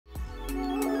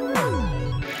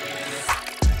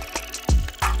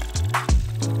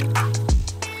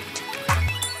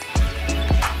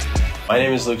My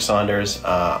name is Luke Saunders.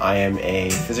 I am a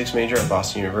physics major at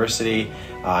Boston University.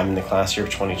 I'm in the class year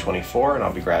of 2024 and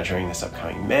I'll be graduating this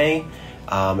upcoming May.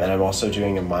 And I'm also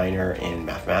doing a minor in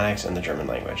mathematics and the German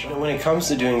language. When it comes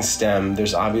to doing STEM,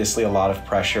 there's obviously a lot of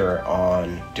pressure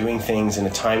on doing things in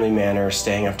a timely manner,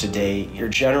 staying up to date. You're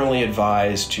generally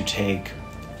advised to take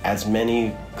as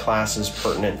many classes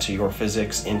pertinent to your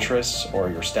physics interests or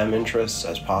your STEM interests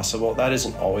as possible. That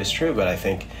isn't always true, but I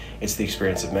think it's the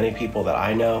experience of many people that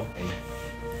I know.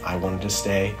 I wanted to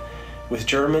stay with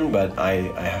German, but I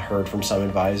heard from some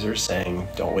advisors saying,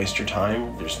 don't waste your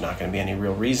time, there's not going to be any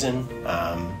real reason,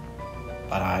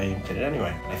 but I did it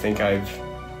anyway. I think I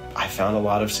found a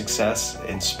lot of success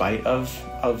in spite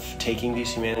of taking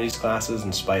these humanities classes,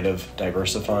 in spite of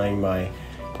diversifying my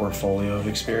portfolio of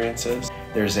experiences.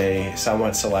 There's a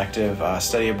somewhat selective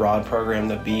study abroad program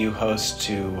that BU hosts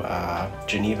to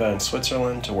Geneva in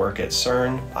Switzerland to work at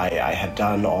CERN. I had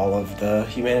done all of the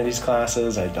humanities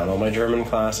classes, I'd done all my German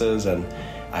classes, and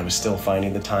I was still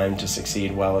finding the time to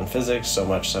succeed well in physics, so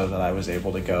much so that I was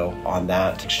able to go on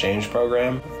that exchange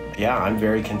program. Yeah, I'm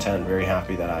very content, very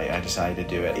happy that I decided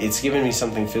to do it. It's given me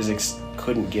something physics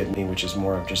couldn't give me, which is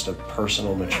more of just a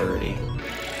personal maturity.